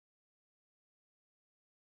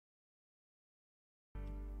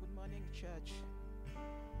church.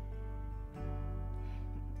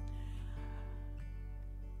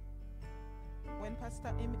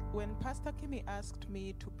 When Pastor Kimi asked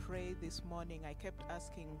me to pray this morning, I kept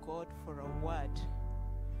asking God for a word.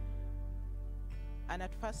 And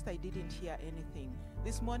at first I didn't hear anything.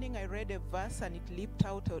 This morning I read a verse and it leaped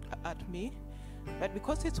out at me. But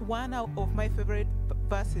because it's one of my favorite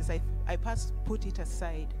verses, I put it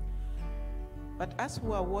aside. But as we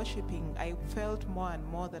were worshiping, I felt more and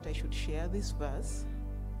more that I should share this verse.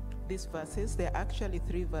 These verses, they're actually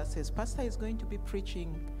 3 verses. Pastor is going to be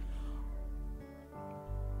preaching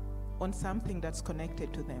on something that's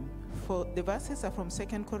connected to them. For the verses are from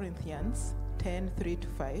 2 Corinthians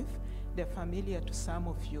 10:3-5. They're familiar to some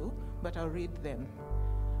of you, but I'll read them.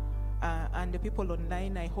 And the people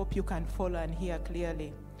online, I hope you can follow and hear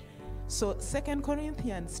clearly. So 2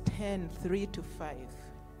 Corinthians 10:3-5.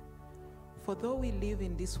 For though we live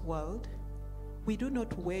in this world, we do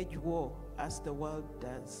not wage war as the world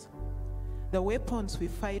does. The weapons we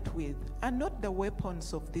fight with are not the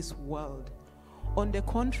weapons of this world. On the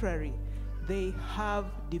contrary, they have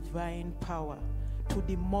divine power to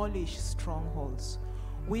demolish strongholds.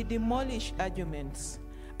 We demolish arguments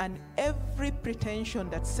and every pretension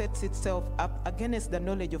that sets itself up against the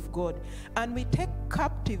knowledge of God, and we take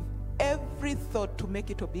captive every thought to make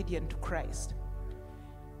it obedient to Christ.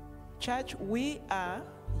 Church, we are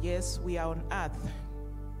on earth.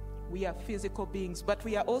 We are physical beings, but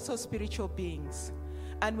we are also spiritual beings,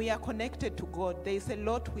 and we are connected to God. There is a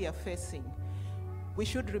lot we are facing. We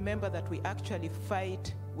should remember that we actually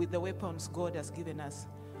fight with the weapons God has given us.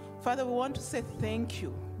 Father, we want to say thank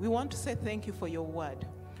you. We want to say thank you for your word.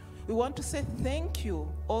 We want to say thank you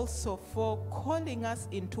also for calling us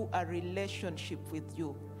into a relationship with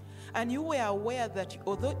you. And you were aware that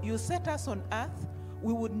although you set us on earth,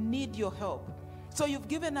 we would need your help. So you've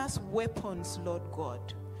given us weapons, Lord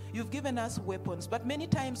God. You've given us weapons, but many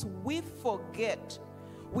times we forget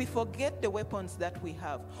the weapons that we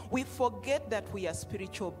have. We forget that we are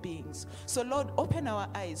spiritual beings. So Lord, open our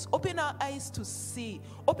eyes to see,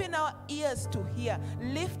 open our ears to hear,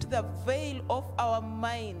 lift the veil of our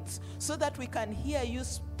minds so that we can hear you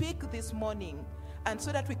speak this morning, and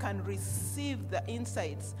so that we can receive the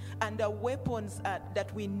insights and the weapons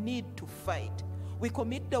that we need to fight. We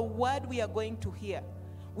commit the word we are going to hear.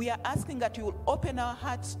 We are asking that you will open our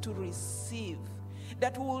hearts to receive,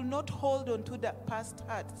 that we will not hold on to the past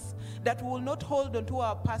hurts, that we will not hold on to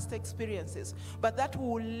our past experiences, but that we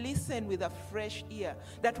will listen with a fresh ear,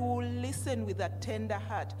 that we will listen with a tender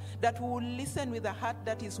heart, that we will listen with a heart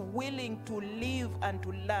that is willing to live and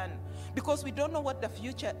to learn. Because we don't know what the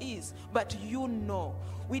future is, but you know.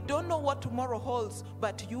 We don't know what tomorrow holds,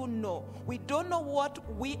 but you know. We don't know what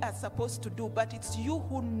we are supposed to do, but it's you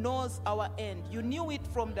who knows our end. You knew it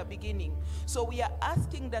from the beginning. So we are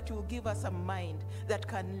asking that you will give us a mind that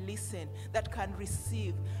can listen, that can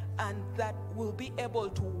receive, and that will be able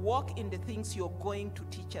to walk in the things you're going to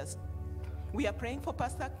teach us. We are praying for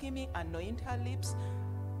Pastor Kimi. Anoint her lips.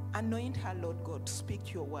 Anoint her, Lord God.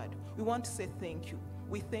 Speak your word. We want to say thank you.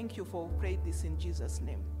 We thank you for praying this in Jesus'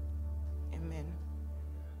 name. Amen.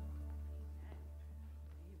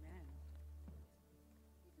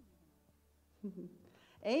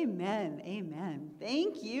 Amen. Amen.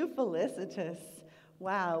 Thank you, Felicitas.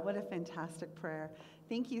 Wow, what a fantastic prayer.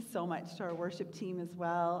 Thank you so much to our worship team as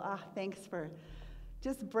well. Thanks for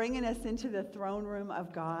just bringing us into the throne room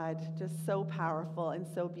of God. Just so powerful and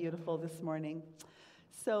so beautiful this morning.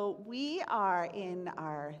 So we are in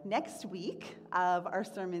our next week of our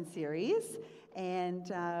sermon series,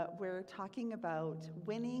 and we're talking about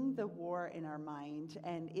winning the war in our mind.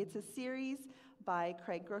 And it's a series by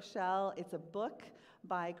Craig Groeschel. It's a book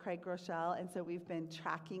by Craig Groeschel, and so we've been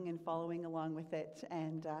tracking and following along with it,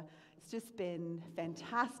 and it's just been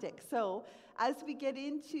fantastic. So as we get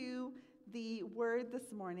into the word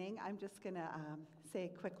this morning, I'm just going to say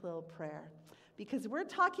a quick little prayer, because we're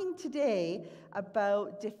talking today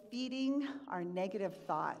about defeating our negative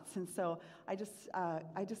thoughts. And so I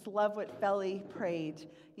just love what Feli prayed.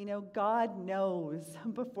 You know, God knows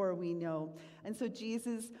before we know. And so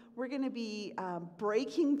Jesus, we're going to be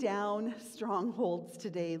breaking down strongholds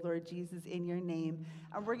today, Lord Jesus, in your name.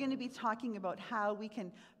 And we're going to be talking about how we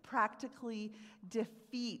can practically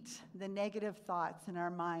defeat the negative thoughts in our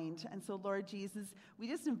mind. And so, Lord Jesus, we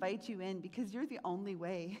just invite you in, because you're the only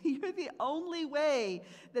way. You're the only way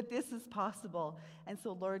that this is possible. And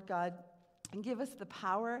so, Lord God, give us the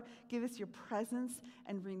power, give us your presence,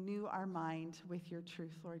 and renew our mind with your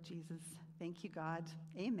truth, Lord Jesus. Thank you, God.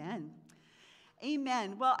 Amen.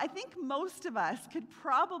 Amen. Well, I think most of us could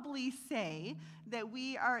probably say that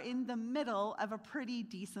we are in the middle of a pretty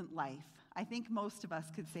decent life. I think most of us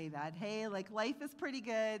could say that. Hey, like life is pretty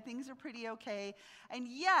good, things are pretty okay. And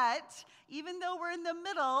yet, even though we're in the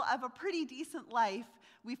middle of a pretty decent life,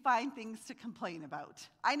 we find things to complain about.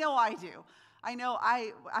 I know I do. I know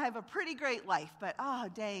I have a pretty great life, but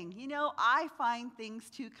dang, I find things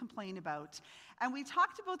to complain about. And we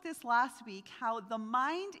talked about this last week, how the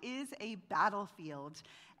mind is a battlefield,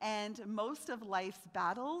 and most of life's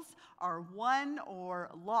battles are won or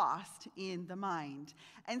lost in the mind.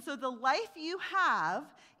 And so the life you have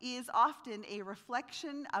is often a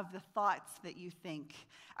reflection of the thoughts that you think.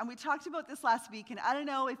 And we talked about this last week, and I don't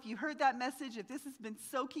know if you heard that message, if this has been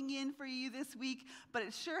soaking in for you this week, but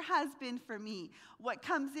it sure has been for me. What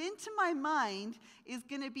comes into my mind is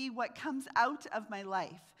going to be what comes out of my life.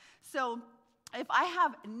 So if I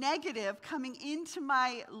have negative coming into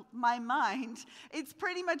my mind, it's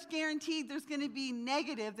pretty much guaranteed there's going to be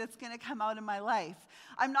negative that's going to come out of my life.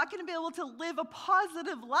 I'm not going to be able to live a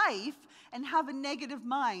positive life and have a negative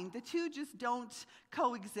mind. The two just don't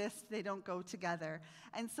coexist. They don't go together.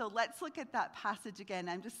 And so let's look at that passage again.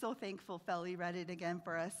 I'm just so thankful Feli read it again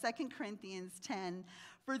for us. 2 Corinthians 10.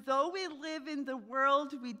 For though we live in the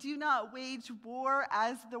world, we do not wage war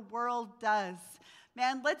as the world does.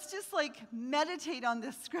 Man, let's just meditate on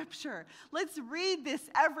this scripture. Let's read this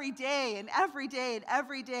every day and every day and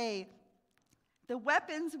every day. The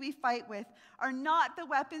weapons we fight with are not the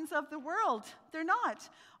weapons of the world. They're not.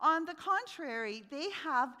 On the contrary, they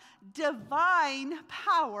have divine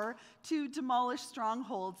power to demolish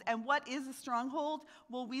strongholds. And what is a stronghold?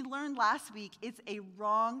 Well, we learned last week it's a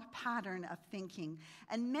wrong pattern of thinking.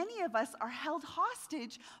 And many of us are held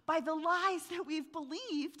hostage by the lies that we've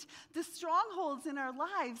believed, the strongholds in our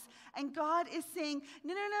lives. And God is saying,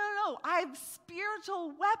 no, I have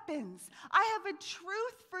spiritual weapons. I have a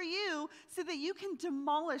truth for you so that you can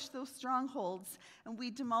demolish those strongholds. And we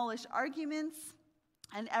demolish arguments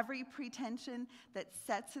and every pretension that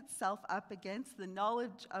sets itself up against the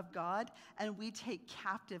knowledge of God, and we take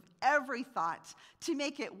captive every thought to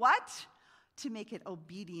make it what? To make it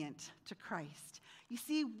obedient to Christ. You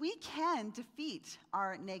see, we can defeat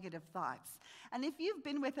our negative thoughts. And if you've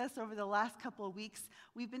been with us over the last couple of weeks,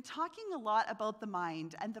 we've been talking a lot about the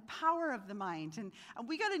mind and the power of the mind. And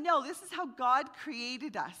we got to know this is how God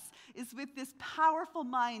created us, is with this powerful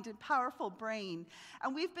mind and powerful brain.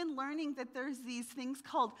 And we've been learning that there's these things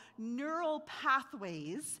called neural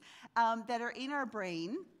pathways that are in our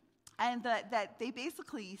brain. And that they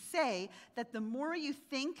basically say that the more you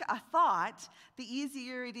think a thought, the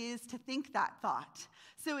easier it is to think that thought.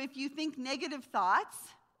 So if you think negative thoughts,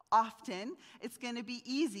 often it's going to be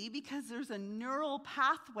easy because there's a neural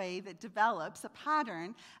pathway that develops a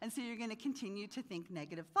pattern, and so you're going to continue to think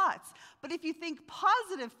negative thoughts. But if you think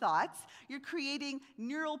positive thoughts, you're creating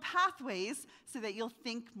neural pathways so that you'll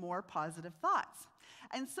think more positive thoughts.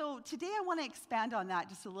 And so today I want to expand on that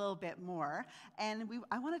just a little bit more, and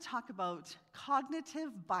I want to talk about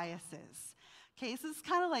cognitive biases. Okay, so it's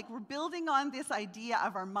kind of like we're building on this idea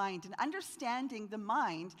of our mind and understanding the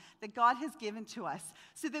mind that God has given to us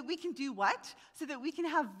so that we can do what? So that we can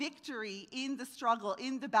have victory in the struggle,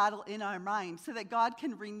 in the battle in our mind, so that God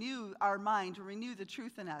can renew our mind, renew the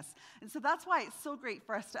truth in us. And so that's why it's so great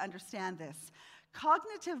for us to understand this.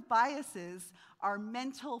 Cognitive biases are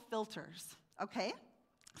mental filters, okay?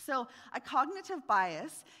 So a cognitive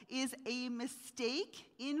bias is a mistake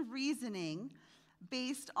in reasoning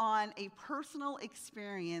based on a personal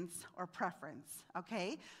experience or preference,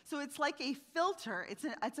 okay? So it's like a filter.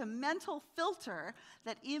 It's a mental filter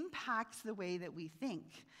that impacts the way that we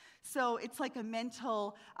think. So it's like a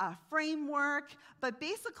mental framework, but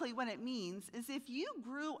basically what it means is if you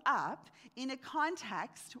grew up in a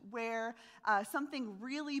context where something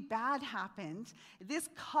really bad happened, this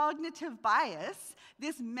cognitive bias,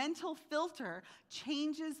 this mental filter,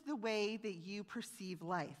 changes the way that you perceive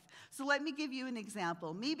life. So let me give you an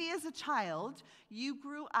example. Maybe as a child, you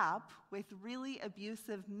grew up with really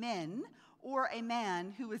abusive men or a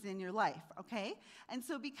man who was in your life, okay? And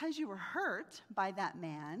so because you were hurt by that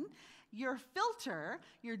man, your filter,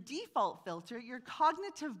 your default filter, your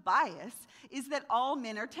cognitive bias is that all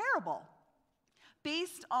men are terrible.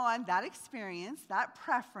 Based on that experience, that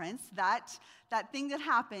preference, that thing that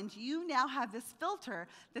happened, you now have this filter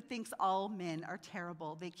that thinks all men are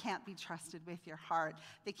terrible. They can't be trusted with your heart.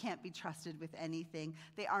 They can't be trusted with anything.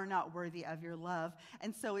 They are not worthy of your love.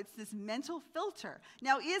 And so it's this mental filter.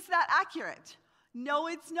 Now, is that accurate? No,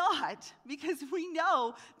 it's not, because we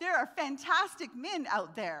know there are fantastic men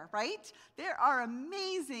out there, right? There are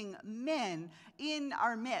amazing men in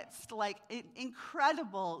our midst, like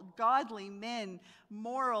incredible, godly men,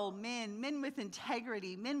 moral men, men with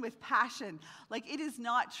integrity, men with passion. Like, it is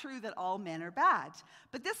not true that all men are bad.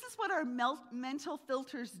 But this is what our mental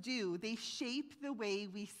filters do. They shape the way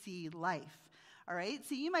we see life, all right?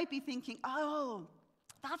 So you might be thinking, oh,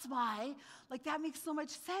 that's why, like, that makes so much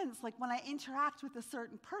sense. Like, when I interact with a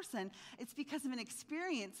certain person, it's because of an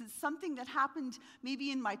experience. It's something that happened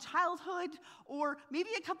maybe in my childhood or maybe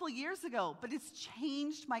a couple of years ago, but it's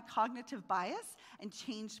changed my cognitive bias and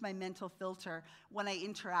changed my mental filter when I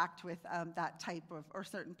interact with that type of or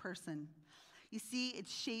certain person. You see, it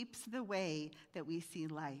shapes the way that we see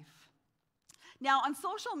life. Now, on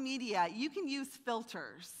social media, you can use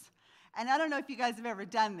filters. And I don't know if you guys have ever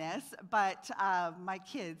done this, but my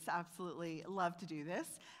kids absolutely love to do this,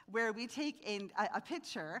 where we take a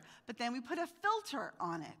picture, but then we put a filter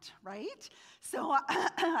on it, right? So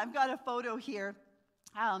I've got a photo here.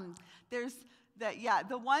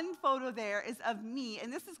 The one photo there is of me,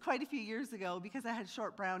 and this is quite a few years ago because I had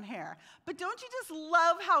short brown hair. But don't you just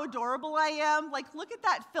love how adorable I am? Like, look at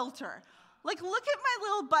that filter. Like, look at my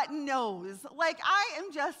little button nose. Like, I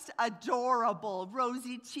am just adorable.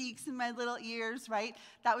 Rosy cheeks and my little ears, right?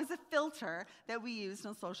 That was a filter that we used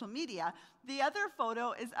on social media. The other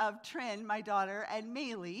photo is of Trin, my daughter, and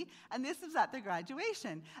Maylee, and this was at their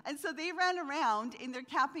graduation. And so they ran around in their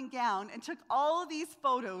cap and gown and took all of these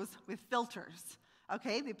photos with filters.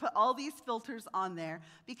 Okay, they put all these filters on there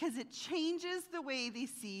because it changes the way they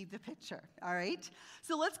see the picture, all right?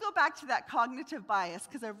 So let's go back to that cognitive bias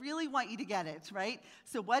because I really want you to get it, right?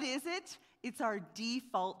 So what is it? It's our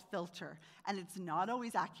default filter, and it's not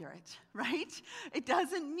always accurate, right? It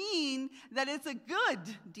doesn't mean that it's a good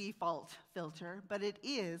default filter, but it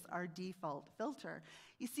is our default filter.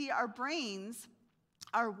 You see, our brains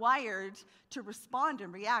are wired to respond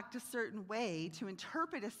and react a certain way, to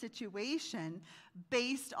interpret a situation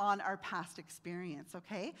based on our past experience,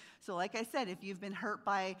 okay? So like I said, if you've been hurt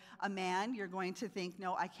by a man, you're going to think,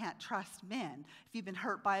 no, I can't trust men. If you've been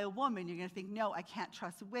hurt by a woman, you're going to think, no, I can't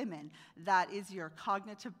trust women. That is your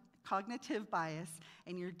cognitive bias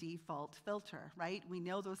and your default filter, right? We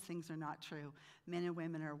know those things are not true. Men and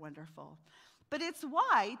women are wonderful. But it's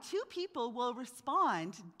why two people will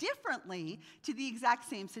respond differently to the exact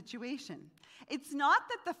same situation. It's not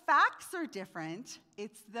that the facts are different,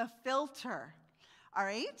 it's the filter, all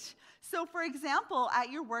right? So for example, at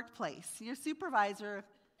your workplace, your supervisor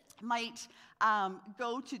might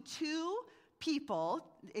go to two people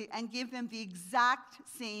and give them the exact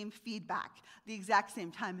same feedback, the exact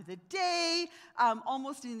same time of the day,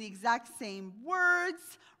 almost in the exact same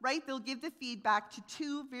words, right? They'll give the feedback to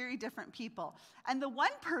two very different people. And the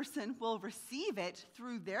one person will receive it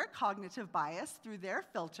through their cognitive bias, through their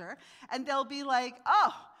filter, and they'll be like,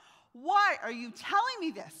 oh, why are you telling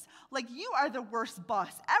me this? Like, you are the worst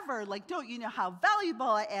boss ever. Like, don't you know how valuable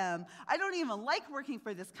I am? I don't even like working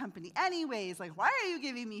for this company anyways. Like, why are you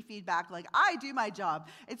giving me feedback? Like, I do my job.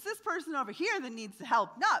 It's this person over here that needs the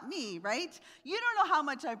help, not me, right? You don't know how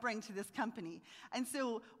much I bring to this company. And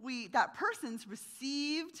so that person's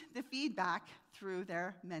received the feedback through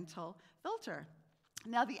their mental filter.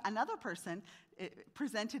 Now, another person,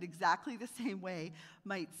 presented exactly the same way,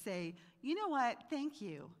 might say, you know what, thank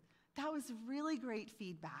you. That was really great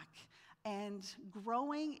feedback, and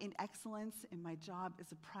growing in excellence in my job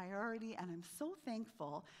is a priority, and I'm so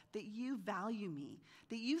thankful that you value me,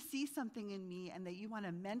 that you see something in me, and that you want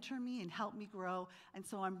to mentor me and help me grow, and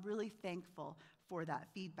so I'm really thankful for that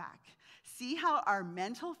feedback. See how our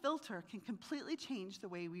mental filter can completely change the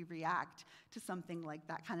way we react to something like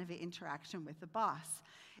that kind of an interaction with the boss.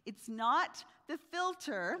 It's not the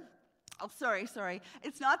filter,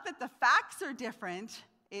 it's not that the facts are different,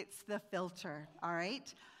 it's the filter, all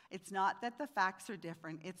right? It's not that the facts are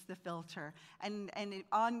different, it's the filter. And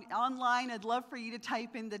online, I'd love for you to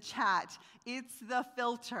type in the chat, it's the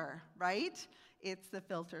filter, right? It's the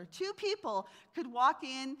filter. Two people could walk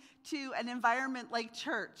into an environment like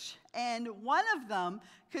church, and one of them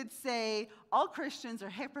could say, all Christians are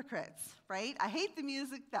hypocrites, right? I hate the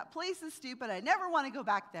music, that place is stupid, I never want to go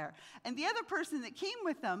back there. And the other person that came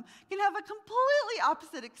with them can have a completely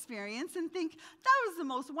opposite experience and think, that was the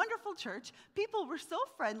most wonderful church. People were so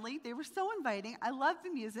friendly, they were so inviting, I love the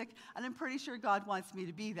music, and I'm pretty sure God wants me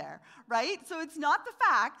to be there, right? So it's not the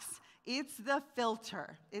facts, it's the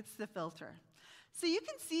filter. It's the filter. So you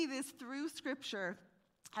can see this through Scripture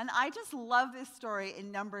And I just love this story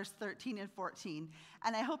in Numbers 13 and 14.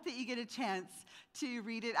 And I hope that you get a chance to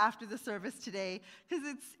read it after the service today, because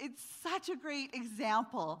it's such a great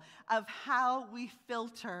example of how we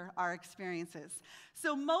filter our experiences.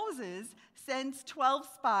 So Moses sends 12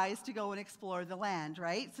 spies to go and explore the land,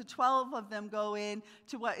 right? So 12 of them go in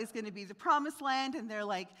to what is going to be the promised land, and they're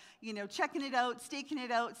like, checking it out, staking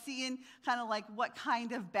it out, seeing kind of like what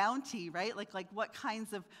kind of bounty, right? Like what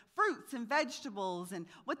kinds of fruits and vegetables and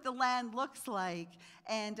what the land looks like.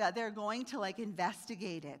 And they're going to like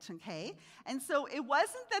investigate it, okay? And so it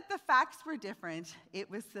wasn't that the facts were different, it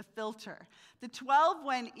was the filter. The 12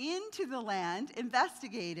 went into the land,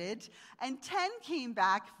 investigated, and 10 came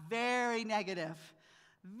back very negative,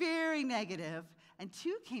 and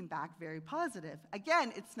 2 came back very positive.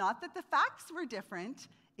 Again, it's not that the facts were different,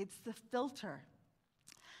 it's the filter.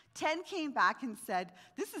 10 came back and said,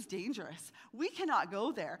 this is dangerous. We cannot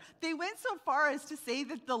go there. They went so far as to say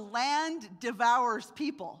that the land devours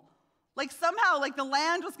people. Like somehow, like the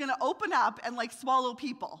land was going to open up and like swallow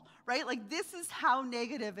people, right? Like this is how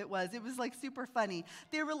negative it was. It was like super funny.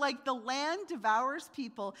 They were like, the land devours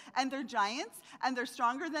people, and they're giants, and they're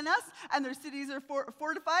stronger than us, and their cities are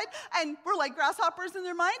fortified, and we're like grasshoppers in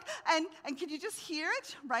their mind. And can you just hear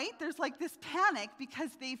it, right? There's like this panic because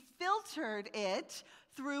they filtered it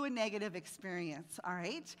through a negative experience, all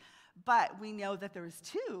right? But we know that there was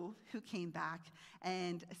 2 who came back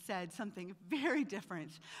and said something very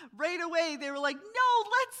different. Right away, they were like, no,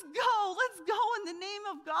 let's go in the name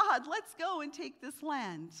of God. Let's go and take this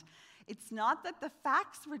land. It's not that the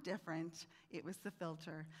facts were different, it was the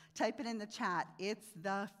filter. Type it in the chat, it's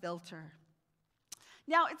the filter.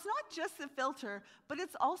 Now, it's not just the filter, but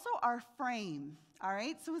it's also our frame, all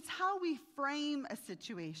right? So it's how we frame a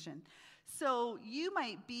situation. So you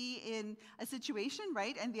might be in a situation,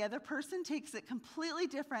 right, and the other person takes it completely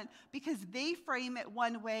different because they frame it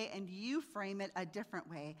one way and you frame it a different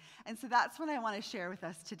way. And so that's what I want to share with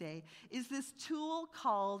us today, is this tool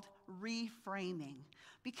called reframing.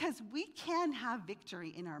 Because we can have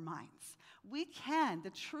victory in our minds. We can. The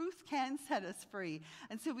truth can set us free.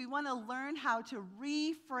 And so we want to learn how to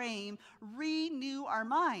reframe, renew our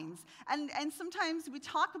minds. And sometimes we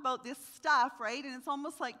talk about this stuff, right? And it's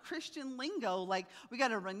almost like Christian lingo, like we got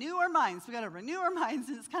to renew our minds. We got to renew our minds.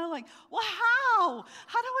 And it's kind of like, well, how?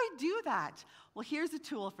 How do I do that? Well, here's a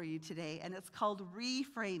tool for you today, and it's called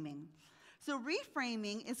reframing. So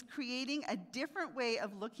reframing is creating a different way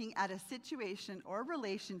of looking at a situation or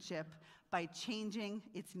relationship by changing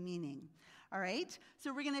its meaning. All right?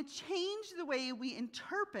 So we're going to change the way we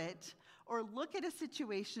interpret or look at a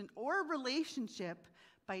situation or a relationship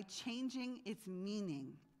by changing its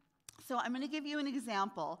meaning. So I'm going to give you an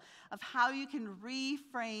example of how you can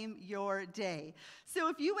reframe your day. So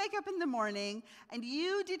if you wake up in the morning and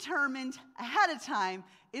you determined ahead of time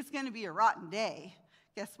it's going to be a rotten day,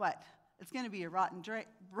 guess what? It's going to be a rotten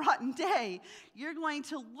day. You're going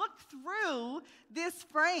to look through this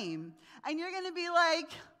frame, and you're going to be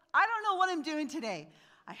like, I don't know what I'm doing today.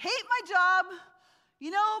 I hate my job.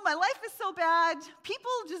 My life is so bad.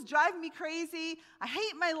 People just drive me crazy. I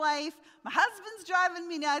hate my life. My husband's driving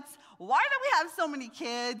me nuts. Why do we have so many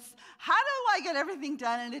kids? How do I get everything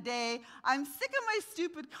done in a day? I'm sick of my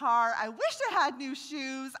stupid car. I wish I had new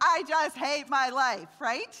shoes. I just hate my life,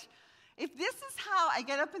 right? If this is how I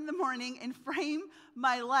get up in the morning and frame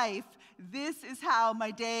my life, this is how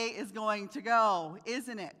my day is going to go,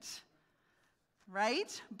 isn't it?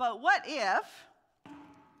 Right? But what if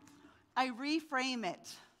I reframe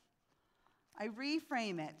it? I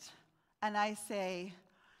reframe it and I say,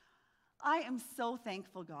 I am so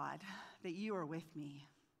thankful, God, that you are with me.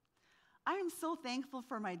 I am so thankful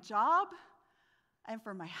for my job and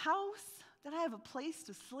for my house, that I have a place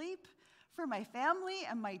to sleep, for my family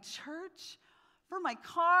and my church, for my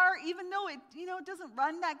car, even though it doesn't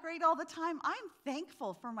run that great all the time. I'm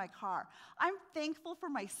thankful for my car. I'm thankful for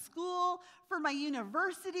my school, for my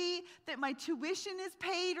university, that my tuition is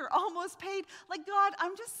paid or almost paid. Like, God,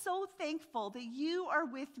 I'm just so thankful that you are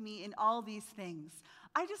with me in all these things.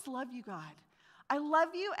 I just love you, God. I love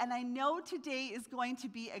you, and I know today is going to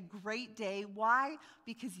be a great day. Why?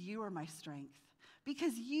 Because you are my strength.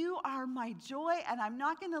 Because you are my joy, and I'm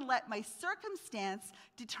not going to let my circumstance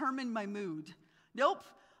determine my mood. Nope,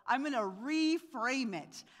 I'm going to reframe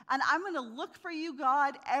it. And I'm going to look for you,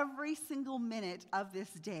 God, every single minute of this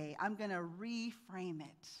day. I'm going to reframe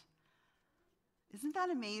it. Isn't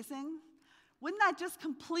that amazing? Wouldn't that just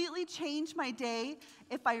completely change my day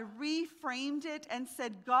if I reframed it and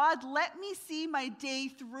said, God, let me see my day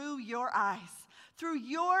through your eyes, through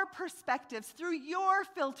your perspectives, through your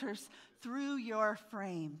filters, through your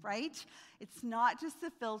frame, right? It's not just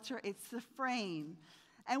the filter, it's the frame.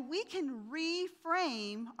 And we can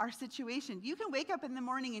reframe our situation. You can wake up in the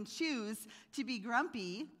morning and choose to be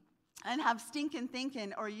grumpy and have stinking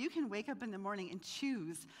thinking, or you can wake up in the morning and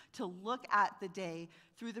choose to look at the day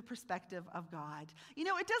through the perspective of God. You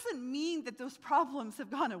know, it doesn't mean that those problems have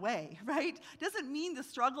gone away, right? It doesn't mean the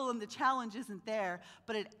struggle and the challenge isn't there,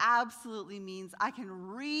 but it absolutely means I can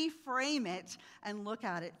reframe it and look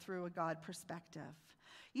at it through a God perspective.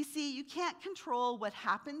 You see, you can't control what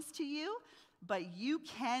happens to you, but you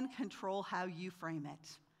can control how you frame it.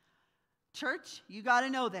 Church, you got to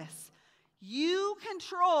know this. You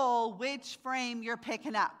control which frame you're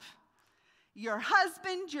picking up. Your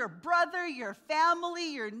husband, your brother, your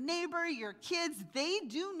family, your neighbor, your kids, they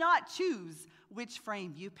do not choose which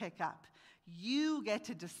frame you pick up. You get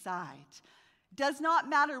to decide. Does not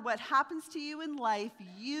matter what happens to you in life,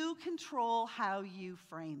 you control how you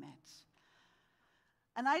frame it.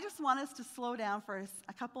 And I just want us to slow down for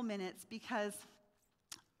a couple minutes, because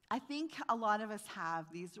I think a lot of us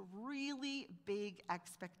have these really big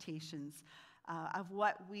expectations of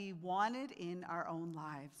what we wanted in our own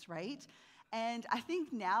lives, right? And I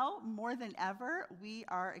think now, more than ever, we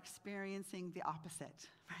are experiencing the opposite,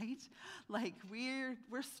 right? Like, we're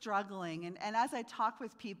struggling. And as I talk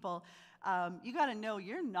with people, you got to know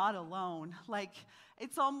you're not alone. Like,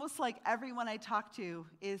 it's almost like everyone I talk to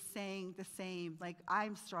is saying the same. Like,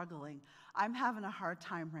 I'm struggling. I'm having a hard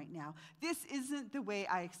time right now. This isn't the way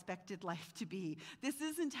I expected life to be. This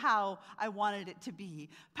isn't how I wanted it to be.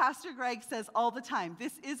 Pastor Greg says all the time,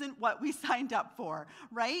 this isn't what we signed up for,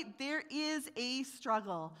 right? There is a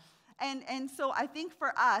struggle. And so I think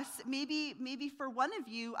for us, maybe for one of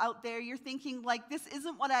you out there, you're thinking, like, this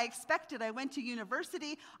isn't what I expected. I went to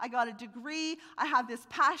university, I got a degree, I have this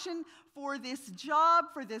passion for this job,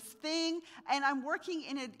 for this thing, and I'm working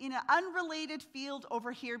in an unrelated field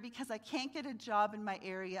over here because I can't get a job in my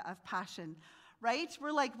area of passion. Right?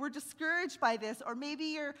 We're discouraged by this. Or maybe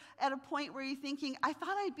you're at a point where you're thinking, I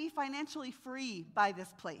thought I'd be financially free by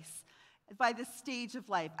this place, by this stage of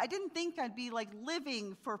life. I didn't think I'd be like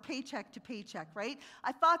living for paycheck to paycheck, right?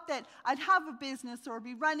 I thought that I'd have a business or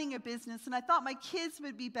be running a business, and I thought my kids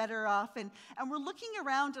would be better off. And we're looking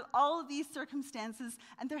around at all of these circumstances,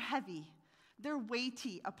 and they're heavy. They're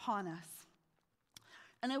weighty upon us.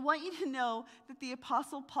 And I want you to know that the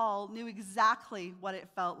Apostle Paul knew exactly what it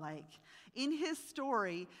felt like. In his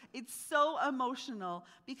story, it's so emotional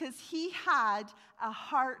because he had a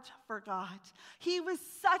heart for God. He was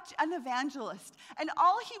such an evangelist. And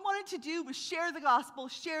all he wanted to do was share the gospel,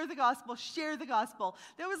 share the gospel, share the gospel.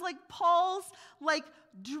 There was like Paul's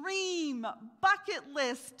dream, bucket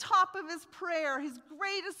list, top of his prayer, his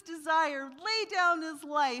greatest desire, lay down his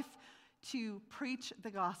life to preach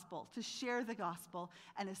the gospel, to share the gospel,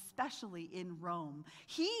 and especially in Rome.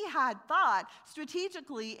 He had thought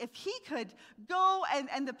strategically, if he could go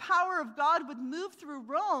and the power of God would move through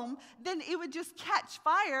Rome, then it would just catch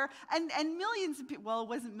fire, and millions of people, well, it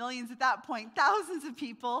wasn't millions at that point, thousands of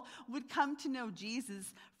people would come to know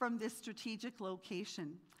Jesus from this strategic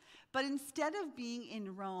location. But instead of being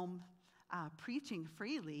in Rome preaching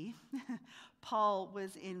freely, Paul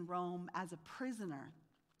was in Rome as a prisoner.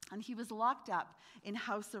 And he was locked up in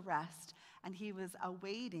house arrest, and he was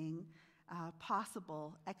awaiting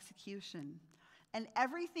possible execution. And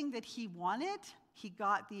everything that he wanted, he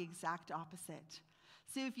got the exact opposite.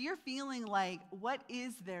 So if you're feeling like, what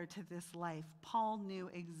is there to this life? Paul knew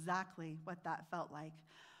exactly what that felt like.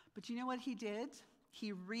 But you know what he did?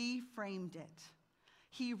 He reframed it.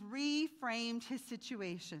 He reframed his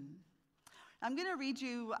situation. I'm going to read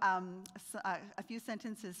you a few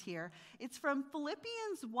sentences here. It's from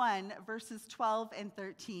Philippians 1, verses 12 and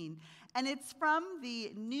 13. And it's from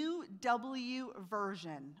the New W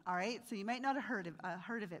version, all right? So you might not have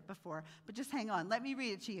heard of it before, but just hang on. Let me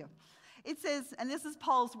read it to you. It says, and this is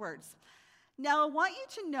Paul's words, "Now I want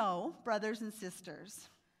you to know, brothers and sisters,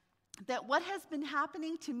 that what has been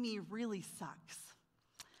happening to me really sucks.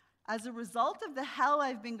 As a result of the hell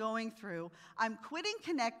I've been going through, I'm quitting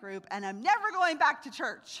Connect Group and I'm never going back to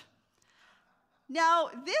church." Now,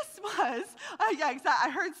 this was,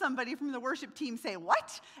 I heard somebody from the worship team say,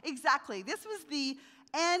 what? Exactly. This was the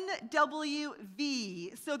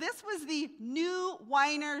NWV. So this was the New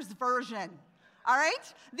Whiners version. All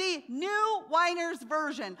right? The New Whiners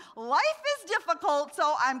version. Life is difficult,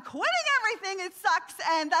 so I'm quitting everything. It sucks,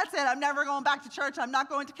 and that's it. I'm never going back to church. I'm not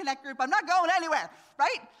going to Connect Group. I'm not going anywhere,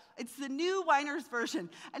 right? It's the New Whiners version.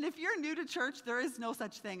 And if you're new to church, there is no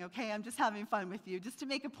such thing, okay? I'm just having fun with you, just to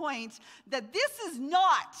make a point that this is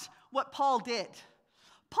not what Paul did.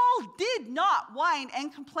 Paul did not whine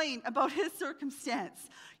and complain about his circumstance.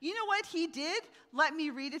 You know what he did? Let me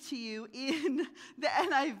read it to you in the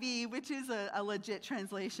NIV, which is a legit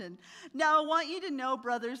translation. Now, I want you to know,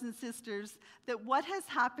 brothers and sisters, that what has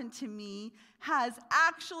happened to me has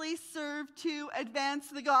actually served to advance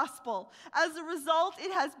the gospel. As a result,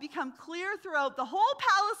 it has become clear throughout the whole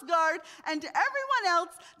palace guard and to everyone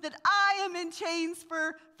else that I am in chains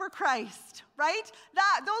for Christ, right?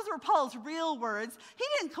 Those were Paul's real words. He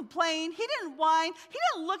didn't complain. He didn't whine. He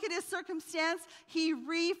didn't look at his circumstance. He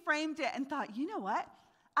reframed it and thought, you know what?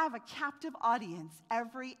 I have a captive audience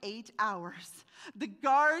every 8 hours. The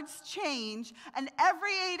guards change, and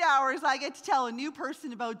every 8 hours I get to tell a new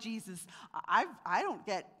person about Jesus. I don't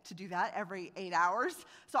get to do that every 8 hours.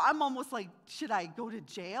 So I'm almost like, should I go to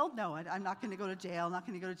jail? No, I'm not going to go to jail. I'm not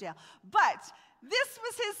going to go to jail. But this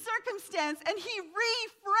was his circumstance, and he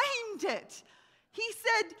reframed it. He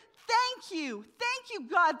said, thank you,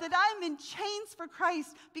 God, that I'm in chains for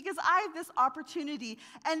Christ because I have this opportunity.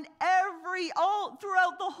 And all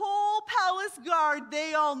throughout the whole palace guard,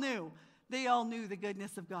 they all knew the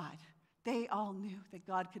goodness of God. They all knew that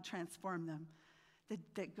God could transform them,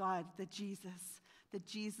 that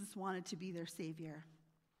Jesus wanted to be their Savior.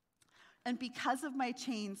 And because of my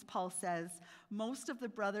chains, Paul says, most of the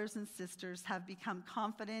brothers and sisters have become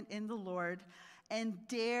confident in the Lord and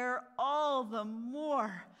dare all the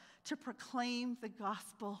more to proclaim the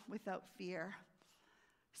gospel without fear.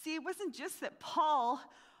 See, it wasn't just that Paul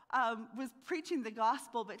was preaching the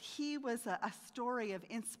gospel, but he was a story of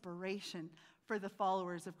inspiration for the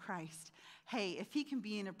followers of Christ. Hey, if he can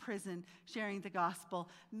be in a prison sharing the gospel,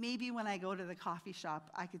 maybe when I go to the coffee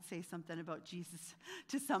shop, I could say something about Jesus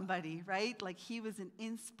to somebody, right? Like he was an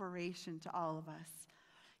inspiration to all of us.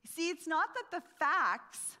 You see, it's not that the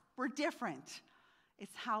facts were different.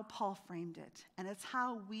 It's how Paul framed it, and it's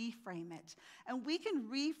how we frame it. And we can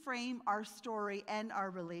reframe our story and our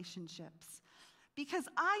relationships. Because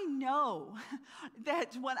I know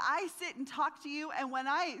that when I sit and talk to you, and when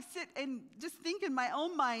I sit and just think in my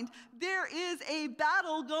own mind, there is a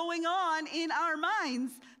battle going on in our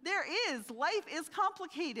minds. There is. Life is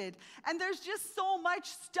complicated, and there's just so much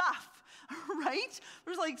stuff. Right?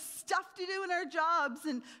 There's like stuff to do in our jobs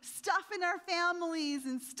and stuff in our families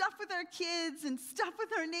and stuff with our kids and stuff with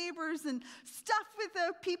our neighbors and stuff with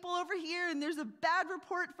the people over here, and there's a bad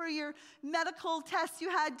report for your medical test you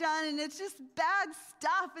had done, and it's just bad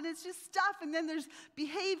stuff, and it's just stuff, and then there's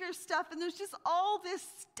behavior stuff, and there's just all this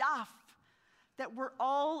stuff that we're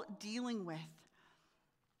all dealing with.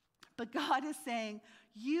 But God is saying,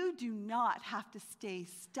 you do not have to stay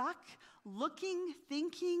stuck looking,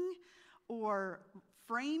 thinking, or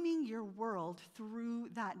framing your world through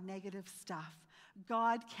that negative stuff.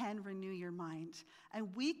 God can renew your mind, and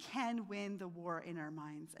we can win the war in our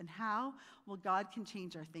minds. And how? Well, God can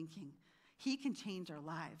change our thinking. He can change our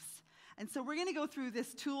lives. And so we're going to go through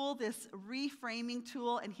this tool, this reframing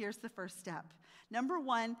tool, and here's the first step. Number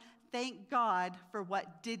one, thank God for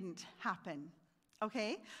what didn't happen.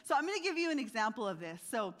 Okay? So I'm going to give you an example of this.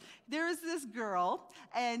 So there's this girl,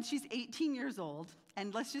 and she's 18 years old,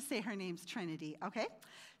 and let's just say her name's Trinity, okay?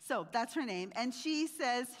 So that's her name. And she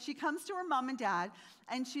says, she comes to her mom and dad,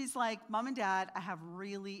 and she's like, Mom and Dad, I have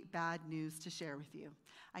really bad news to share with you.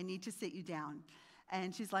 I need to sit you down.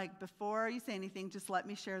 And she's like, before you say anything, just let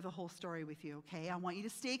me share the whole story with you, okay? I want you to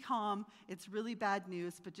stay calm. It's really bad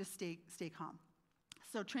news, but just stay calm.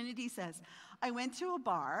 So Trinity says, I went to a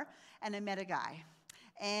bar, and I met a guy,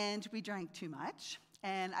 and we drank too much.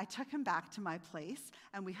 And I took him back to my place,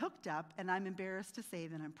 and we hooked up, and I'm embarrassed to say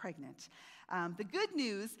that I'm pregnant. The good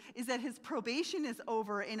news is that his probation is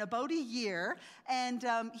over in about a year, and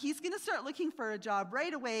he's going to start looking for a job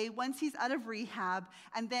right away once he's out of rehab,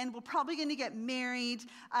 and then we're probably going to get married.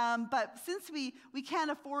 But since we can't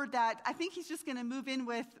afford that, I think he's just going to move in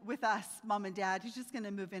with us, Mom and Dad. He's just going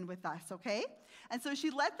to move in with us, okay? And so she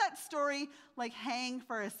let that story like hang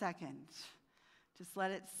for a second. Just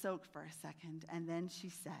let it soak for a second. And then she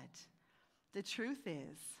said, the truth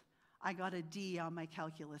is, I got a D on my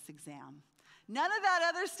calculus exam. None of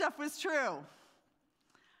that other stuff was true.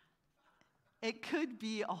 It could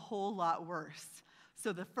be a whole lot worse.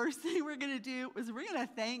 So the first thing we're going to do is we're going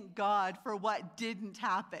to thank God for what didn't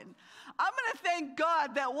happen. I'm going to thank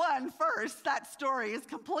God that first, that story is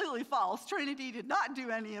completely false. Trinity did not do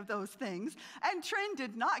any of those things. And Trin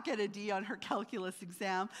did not get a D on her calculus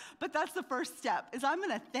exam. But that's the first step, is I'm going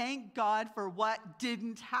to thank God for what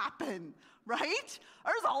didn't happen, right?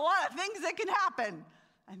 There's a lot of things that can happen.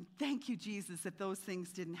 And thank you, Jesus, that those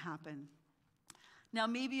things didn't happen. Now,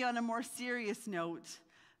 maybe on a more serious note,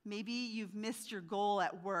 maybe you've missed your goal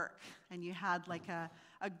at work and you had like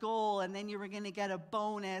a a goal, and then you were going to get a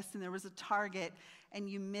bonus, and there was a target, and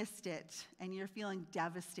you missed it, and you're feeling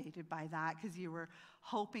devastated by that because you were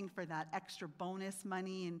hoping for that extra bonus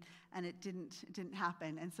money, and it didn't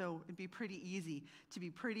happen. And so it'd be pretty easy to be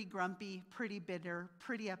pretty grumpy, pretty bitter,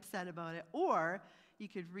 pretty upset about it. Or you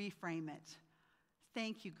could reframe it.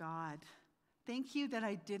 Thank you, God. Thank you that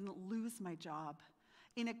I didn't lose my job.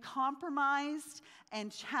 In a compromised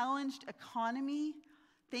and challenged economy,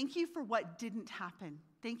 thank you for what didn't happen.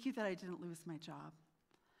 Thank you that I didn't lose my job.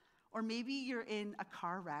 Or maybe you're in a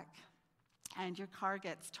car wreck and your car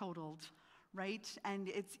gets totaled, right? And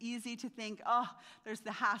it's easy to think, oh, there's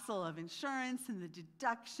the hassle of insurance and the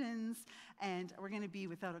deductions, and we're going to be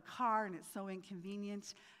without a car, and it's so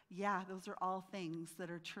inconvenient. Yeah, those are all things that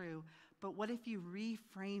are true. But what if you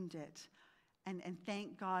reframed it and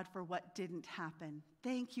thank God for what didn't happen?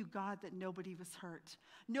 Thank you, God, that nobody was hurt.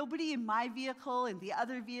 Nobody in my vehicle and the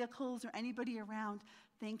other vehicles or anybody around.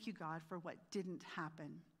 Thank you, God, for what didn't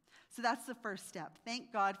happen. So that's the first step.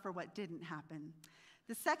 Thank God for what didn't happen.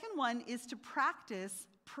 The second one is to practice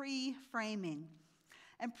pre-framing.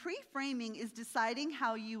 And pre-framing is deciding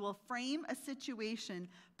how you will frame a situation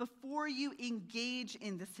before you engage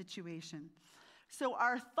in the situation. So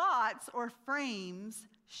our thoughts or frames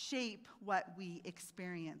shape what we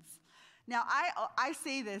experience. Now, I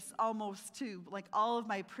say this almost to like all of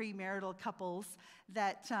my premarital couples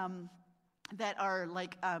that are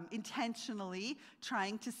like intentionally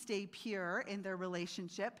trying to stay pure in their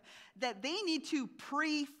relationship, that they need to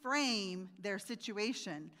pre-frame their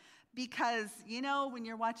situation. Because, you know, when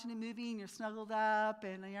you're watching a movie and you're snuggled up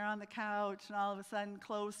and you're on the couch and all of a sudden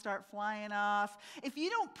clothes start flying off, if you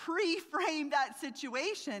don't pre-frame that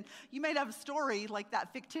situation, you might have a story like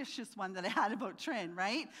that fictitious one that I had about Trin,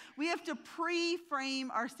 right? We have to pre-frame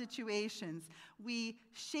our situations. We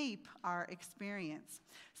shape our experience.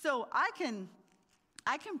 So I can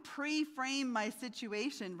pre-frame my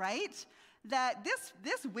situation, right? That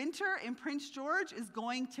this winter in Prince George is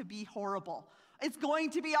going to be horrible. It's going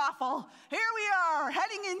to be awful. Here we are,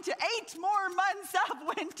 heading into 8 more months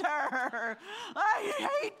of winter. I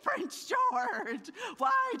hate Prince George.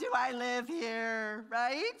 Why do I live here,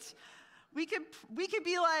 right? We could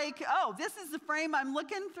be like, oh, this is the frame I'm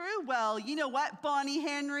looking through. Well, you know what, Bonnie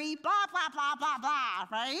Henry, blah, blah, blah, blah, blah,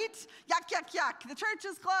 right? Yuck, yuck, yuck, the church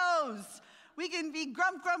is closed. We can be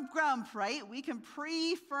grump, grump, grump, right? We can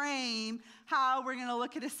pre-frame how we're going to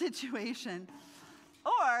look at a situation.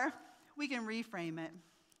 Or we can reframe it,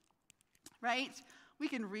 right? We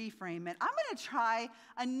can reframe it. I'm going to try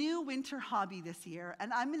a new winter hobby this year,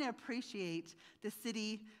 and I'm going to appreciate the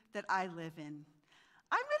city that I live in.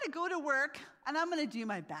 I'm going to go to work, and I'm going to do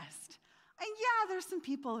my best. And yeah, there's some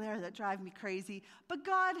people there that drive me crazy, but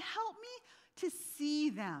God, help me to see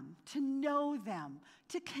them, to know them,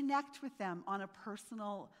 to connect with them on a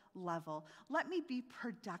personal level. Let me be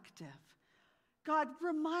productive. God,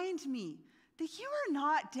 remind me that you are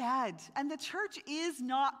not dead and the church is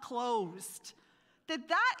not closed.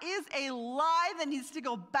 That is a lie that needs to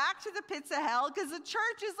go back to the pits of hell because the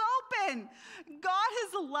church is open. God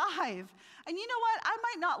is alive. And you know what? I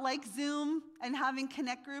might not like Zoom and having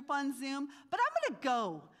Connect Group on Zoom, but I'm going to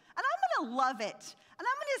go. And I'm going to love it. And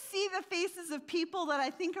I'm going to see the faces of people that I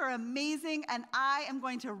think are amazing, and I am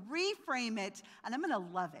going to reframe it, and I'm going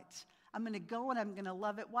to love it. I'm going to go and I'm going to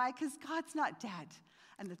love it. Why? Because God's not dead,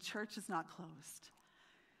 and the church is not closed.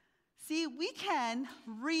 See, we can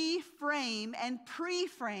reframe and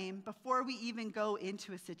pre-frame before we even go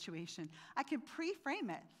into a situation. I can pre-frame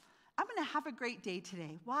it. I'm going to have a great day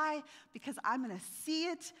today. Why? Because I'm going to see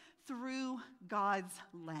it through God's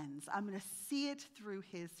lens. I'm going to see it through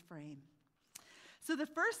his frame. So the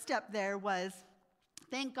first step there was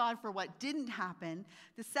thank God for what didn't happen.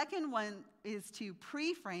 The second one is to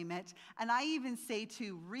pre-frame it, and I even say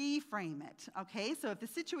to reframe it, okay? So if the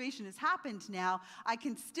situation has happened now, I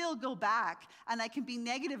can still go back, and I can be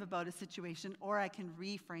negative about a situation, or I can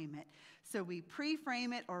reframe it. So we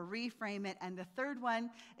pre-frame it or reframe it, and the third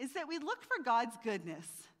one is that we look for God's goodness.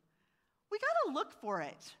 We got to look for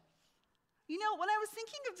it. You know, when I was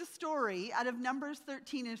thinking of the story out of Numbers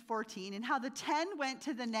 13 and 14 and how the 10 went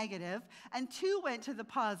to the negative and 2 went to the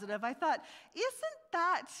positive, I thought, isn't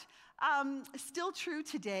that still true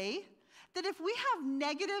today? That if we have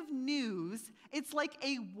negative news, it's like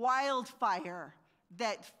a wildfire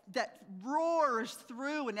that roars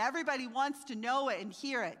through and everybody wants to know it and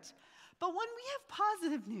hear it. But when we have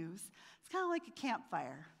positive news, it's kind of like a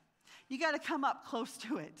campfire. You got to come up close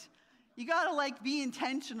to it. You got to be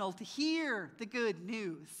intentional to hear the good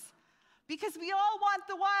news. Because we all want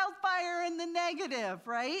the wildfire and the negative,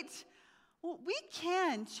 right? Well, we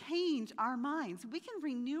can change our minds. We can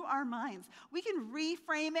renew our minds. We can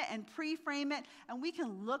reframe it and pre-frame it, and we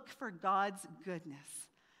can look for God's goodness.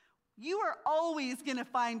 You are always going to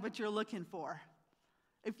find what you're looking for.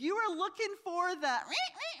 If you are looking for the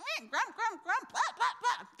grump, grump, grump, blah, blah,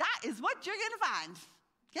 blah, that is what you're going to find.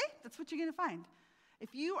 Okay? That's what you're going to find.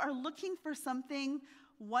 If you are looking for something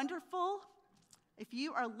wonderful, if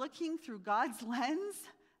you are looking through God's lens,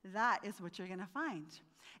 that is what you're going to find.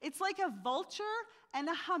 It's like a vulture and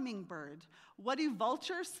a hummingbird. What do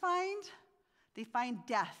vultures find? They find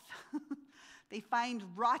death. They find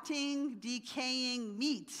rotting, decaying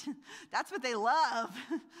meat. That's what they love.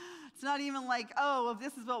 It's not even like, oh,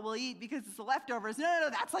 this is what we'll eat because it's the leftovers. No,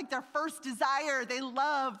 that's like their first desire. They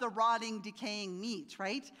love the rotting, decaying meat,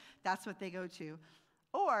 right? That's what they go to.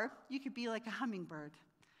 Or you could be like a hummingbird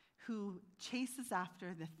who chases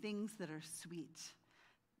after the things that are sweet,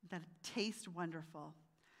 that taste wonderful.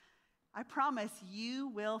 I promise you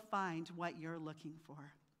will find what you're looking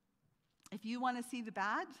for. If you want to see the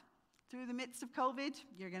bad through the midst of COVID,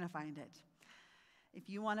 you're going to find it. If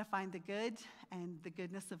you want to find the good and the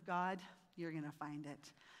goodness of God, you're going to find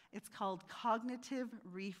it. It's called cognitive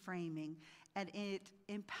reframing, and it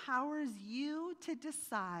empowers you to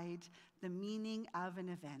decide the meaning of an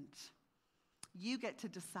event. You get to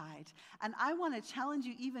decide. And I want to challenge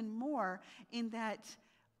you even more in that,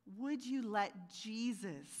 would you let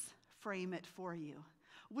Jesus frame it for you?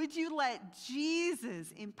 Would you let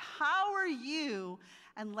Jesus empower you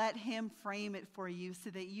and let him frame it for you so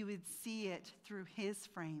that you would see it through his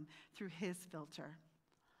frame, through his filter?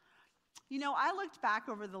 You know, I looked back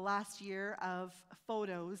over the last year of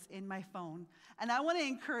photos in my phone, and I want to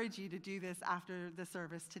encourage you to do this after the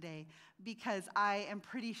service today because I am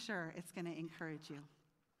pretty sure it's going to encourage you.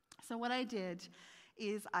 So what I did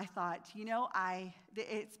is I thought, you know,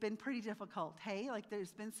 it's been pretty difficult, hey? Like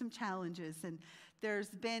there's been some challenges and there's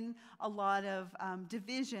been a lot of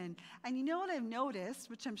division. And you know what I've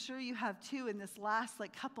noticed, which I'm sure you have too in this last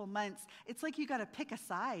couple months, it's like you got to pick a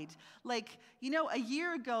side. Like, you know, a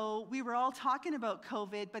year ago, we were all talking about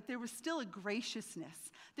COVID, but there was still a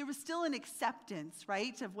graciousness. There was still an acceptance,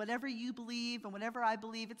 right, of whatever you believe and whatever I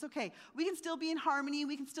believe. It's okay. We can still be in harmony.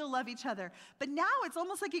 We can still love each other. But now it's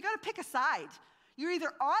almost like you got to pick a side. You're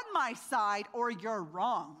either on my side or you're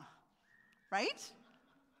wrong, right?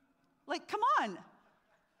 Like, come on.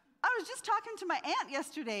 I was just talking to my aunt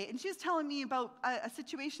yesterday, and she was telling me about a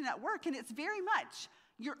situation at work, and it's very much,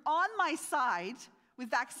 you're on my side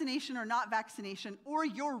with vaccination or not vaccination, or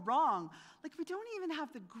you're wrong. Like, we don't even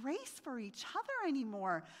have the grace for each other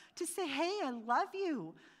anymore to say, hey, I love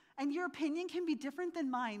you, and your opinion can be different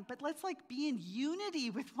than mine, but let's, be in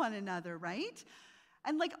unity with one another, right?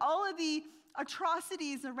 And, all of the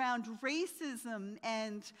atrocities around racism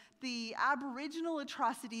and the Aboriginal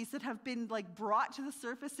atrocities that have been brought to the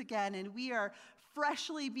surface again, and we are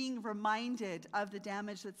freshly being reminded of the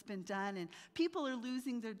damage that's been done, and people are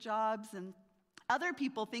losing their jobs, and other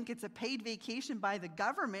people think it's a paid vacation by the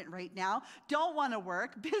government right now, don't want to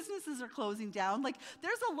work, businesses are closing down.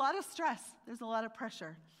 There's a lot of stress, there's a lot of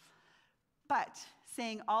pressure. But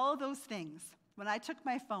saying all of those things, when I took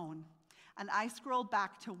my phone and I scrolled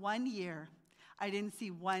back to 1 year, I didn't see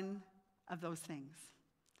one of those things.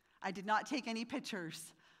 I did not take any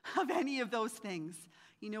pictures of any of those things.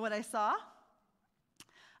 You know what I saw?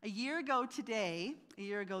 A year ago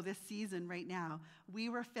this season right now, we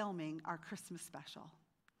were filming our Christmas special.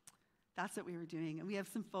 That's what we were doing. And we have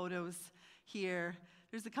some photos here.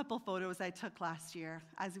 There's a couple photos I took last year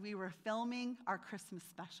as we were filming our Christmas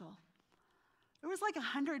special. There was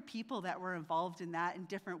 100 people that were involved in that in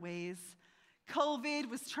different ways. COVID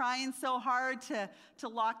was trying so hard to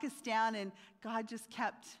lock us down, and God just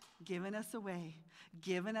kept giving us away,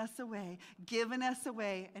 giving us away, giving us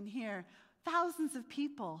away. And here, thousands of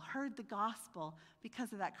people heard the gospel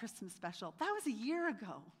because of that Christmas special. That was a year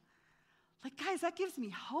ago. Guys, that gives me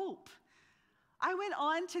hope. I went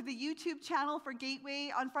on to the YouTube channel for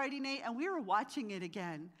Gateway on Friday night, and we were watching it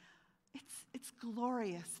again. It's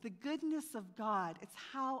glorious. The goodness of God. It's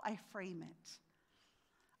how I frame it.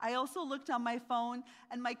 I also looked on my phone,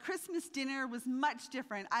 and my Christmas dinner was much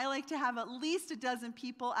different. I like to have at least a dozen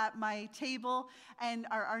people at my table, and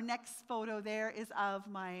our next photo there is of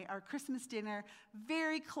our Christmas dinner.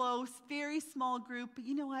 Very close, very small group, but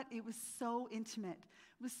you know what? It was so intimate.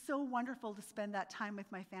 It was so wonderful to spend that time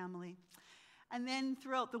with my family. And then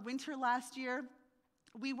throughout the winter last year,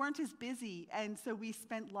 we weren't as busy, and so we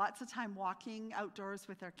spent lots of time walking outdoors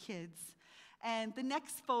with our kids. And the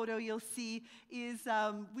next photo you'll see is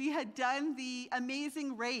we had done the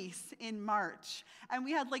Amazing Race in March. And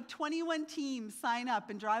we had like 21 teams sign up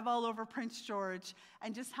and drive all over Prince George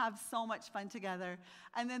and just have so much fun together.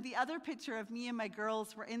 And then the other picture of me and my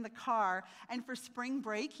girls were in the car. And for spring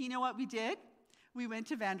break, you know what we did? We went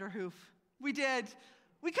to Vanderhoof. We did.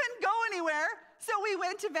 We couldn't go anywhere, so we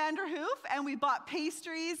went to Vanderhoof and we bought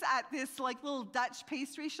pastries at this like little Dutch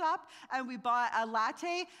pastry shop, and we bought a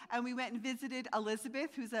latte, and we went and visited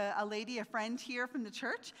Elizabeth, who's a lady, a friend here from the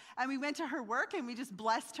church, and we went to her work and we just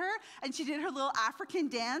blessed her, and she did her little African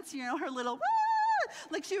dance, you know, her little woo!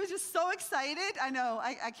 Like she was just so excited. I know,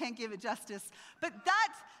 I can't give it justice, but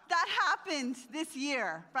that happened this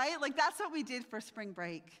year, right? Like that's what we did for spring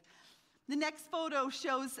break. The next photo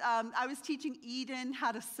shows I was teaching Eden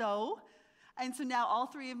how to sew. And so now all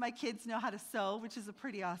three of my kids know how to sew, which is a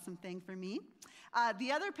pretty awesome thing for me.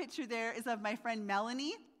 The other picture there is of my friend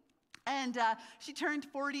Melanie. And she turned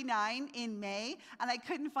 49 in May, and I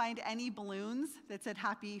couldn't find any balloons that said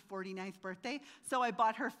happy 49th birthday, so I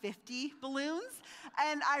bought her 50 balloons,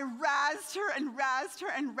 and I razzed her and razzed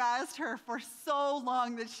her and razzed her for so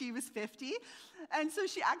long that she was 50. And so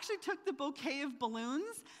she actually took the bouquet of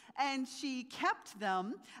balloons, and she kept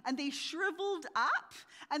them, and they shriveled up,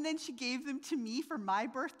 and then she gave them to me for my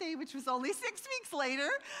birthday, which was only 6 weeks later,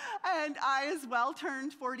 and I as well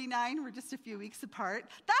turned 49. We're just a few weeks apart.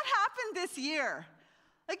 That happened this year.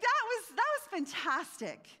 Like that was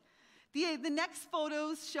fantastic. The next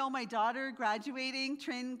photos show my daughter graduating.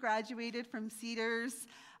 Trin graduated from Cedars,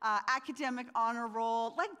 academic honor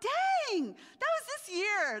roll. Like, dang, that was this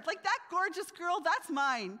year. Like that gorgeous girl, that's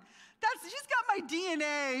mine. She's got my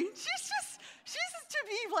DNA. She's just to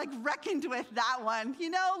be like reckoned with, that one, you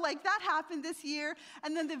know, like that happened this year.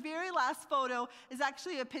 And then the very last photo is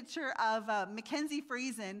actually a picture of Mackenzie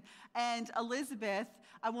Friesen and Elizabeth.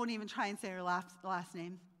 I won't even try and say her last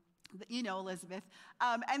name. You know Elizabeth.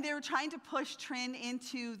 And they were trying to push Trin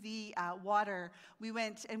into the water. We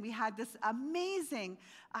went and we had this amazing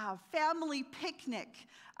family picnic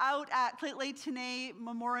out at Lake Tenay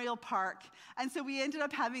Memorial Park. And so we ended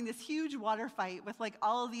up having this huge water fight with like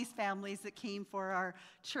all of these families that came for our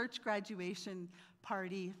church graduation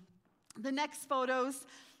party. The next photos,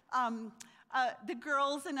 the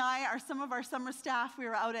girls and I are some of our summer staff. We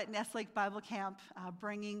were out at Nest Lake Bible Camp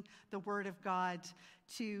bringing the Word of God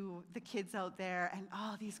to the kids out there. And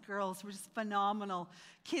these girls were just phenomenal.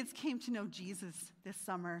 Kids came to know Jesus this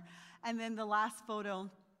summer. And then the last photo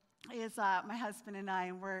is my husband and I,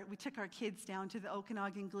 and we took our kids down to the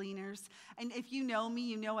Okanagan Gleaners. And if you know me,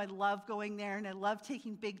 you know I love going there, and I love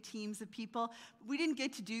taking big teams of people. We didn't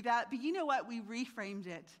get to do that, but you know what? We reframed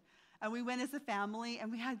it. And we went as a family,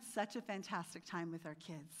 and we had such a fantastic time with our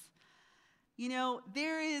kids. You know,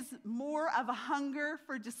 there is more of a hunger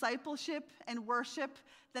for discipleship and worship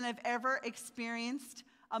than I've ever experienced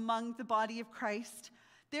among the body of Christ.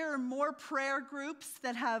 There are more prayer groups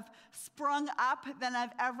that have sprung up than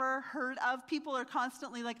I've ever heard of. People are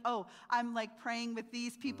constantly like, oh, I'm like praying with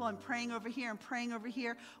these people. I'm praying over here. I'm praying over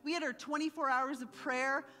here. We had our 24 hours of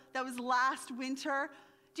prayer. That was last winter.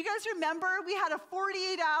 Do you guys remember? We had a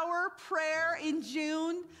 48-hour prayer in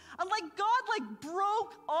June. And like God like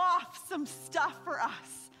broke off some stuff for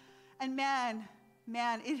us. And man,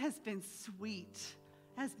 it has been sweet.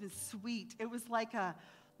 It has been sweet. It was like a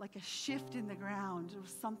shift in the ground. It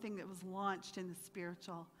was something that was launched in the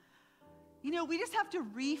spiritual. You know, we just have to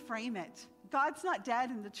reframe it. God's not dead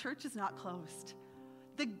and the church is not closed.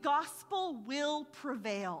 The gospel will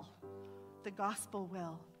prevail. The gospel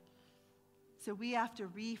will. So we have to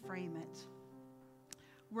reframe it.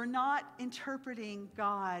 We're not interpreting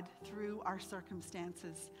God through our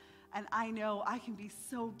circumstances. And I know I can be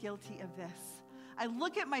so guilty of this. I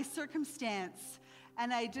look at my circumstance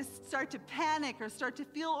and I just start to panic or start to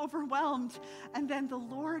feel overwhelmed. And then the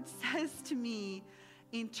Lord says to me,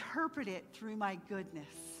 interpret it through my goodness.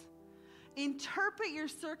 Interpret your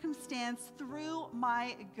circumstance through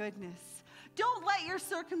my goodness. Don't let your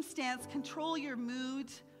circumstance control your mood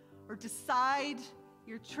or decide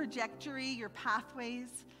your trajectory, your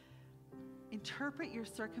pathways. Interpret your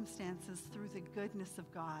circumstances through the goodness of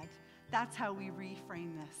God. That's how we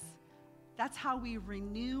reframe this. That's how we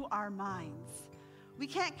renew our minds. We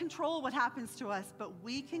can't control what happens to us, but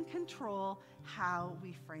we can control how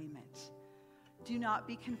we frame it. Do not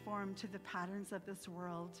be conformed to the patterns of this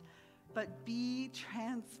world, but be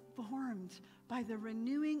transformed by the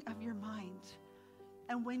renewing of your mind.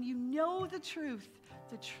 And when you know the truth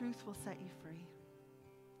will set you free.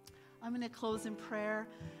 I'm going to close in prayer.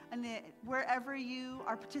 And wherever you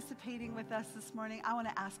are participating with us this morning, I want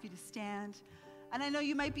to ask you to stand And I know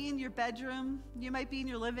you might be in your bedroom, you might be in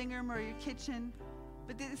your living room or your kitchen,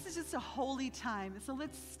 but this is just a holy time. So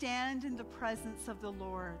let's stand in the presence of the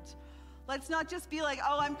Lord. Let's not just be like,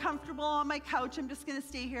 oh, I'm comfortable on my couch, I'm just going to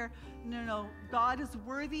stay here. No. God is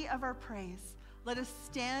worthy of our praise. Let us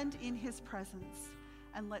stand in his presence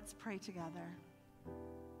and let's pray together.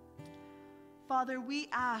 Father, we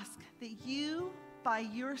ask that you, by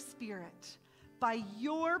your Spirit, by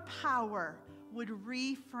your power, would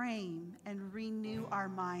reframe and renew our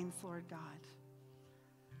minds, Lord God.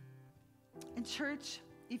 And church,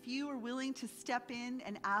 if you are willing to step in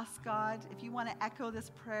and ask God, if you want to echo this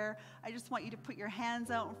prayer, I just want you to put your hands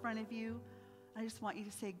out in front of you. I just want you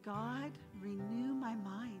to say, God, renew my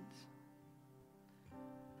mind.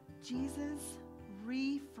 Jesus,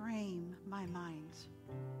 reframe my mind.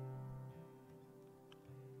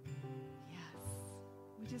 Yes.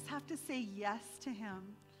 We just have to say yes to him.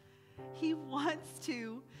 He wants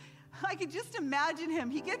to. I can just imagine him.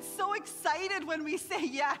 He gets so excited when we say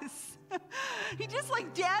yes. He just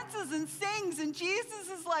like dances and sings, and Jesus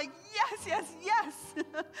is like, yes, yes, yes.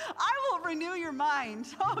 I will renew your mind.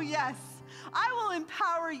 Oh, yes. I will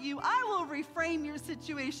empower you. I will reframe your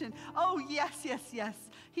situation. Oh, yes, yes, yes.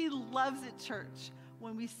 He loves it, church,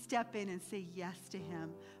 when we step in and say yes to him.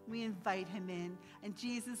 We invite him in. And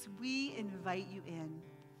Jesus, we invite you in.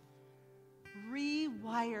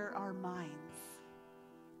 Rewire our minds.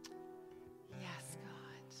 Yes,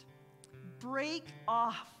 God. Break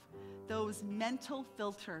off those mental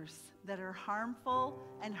filters that are harmful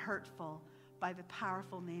and hurtful by the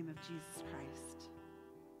powerful name of Jesus Christ.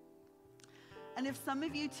 And if some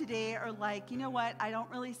of you today are like, you know what, I don't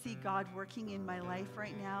really see God working in my life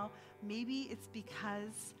right now, maybe it's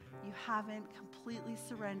because you haven't completely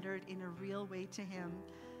surrendered in a real way to him.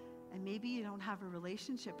 And maybe you don't have a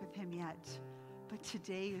relationship with him yet, but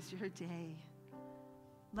today is your day.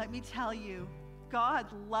 Let me tell you, God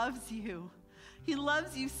loves you. He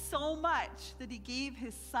loves you so much that he gave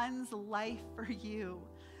his son's life for you.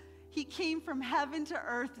 He came from heaven to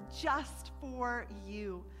earth just for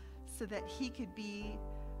you so that he could be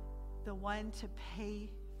the one to pay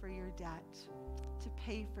for your debt, to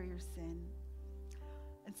pay for your sin.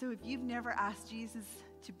 And so if you've never asked Jesus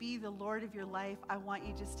to be the Lord of your life, I want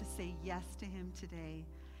you just to say yes to him today.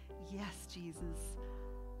 Yes, Jesus.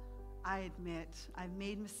 I admit I've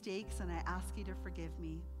made mistakes and I ask you to forgive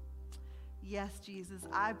me. Yes, Jesus,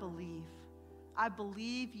 I believe. I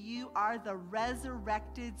believe you are the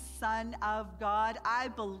resurrected Son of God. I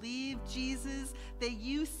believe, Jesus, that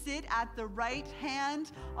you sit at the right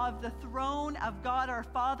hand of the throne of God our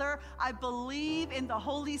Father. I believe in the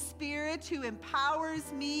Holy Spirit who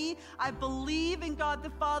empowers me. I believe in God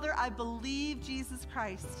the Father. I believe Jesus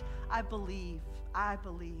Christ. I believe. I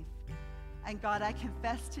believe. And God, I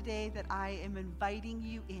confess today that I am inviting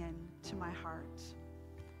you in to my heart.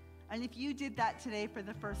 And if you did that today for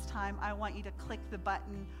the first time, I want you to click the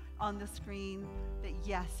button on the screen that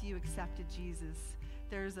yes, you accepted Jesus.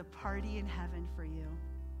 There's a party in heaven for you.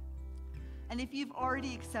 And if you've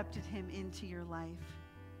already accepted him into your life,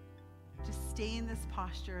 just stay in this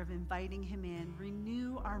posture of inviting him in.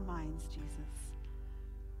 Renew our minds, Jesus.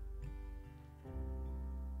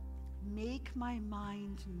 Make my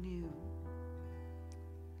mind new.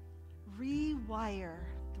 Rewire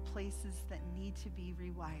the places that need to be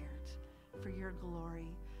rewired for your glory,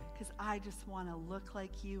 because I just want to look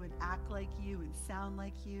like you and act like you and sound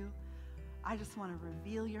like you. I just want to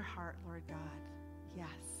reveal your heart, Lord God. Yes.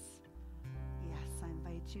 Yes, I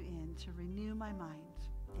invite you in to renew my mind.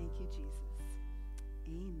 Thank you, Jesus.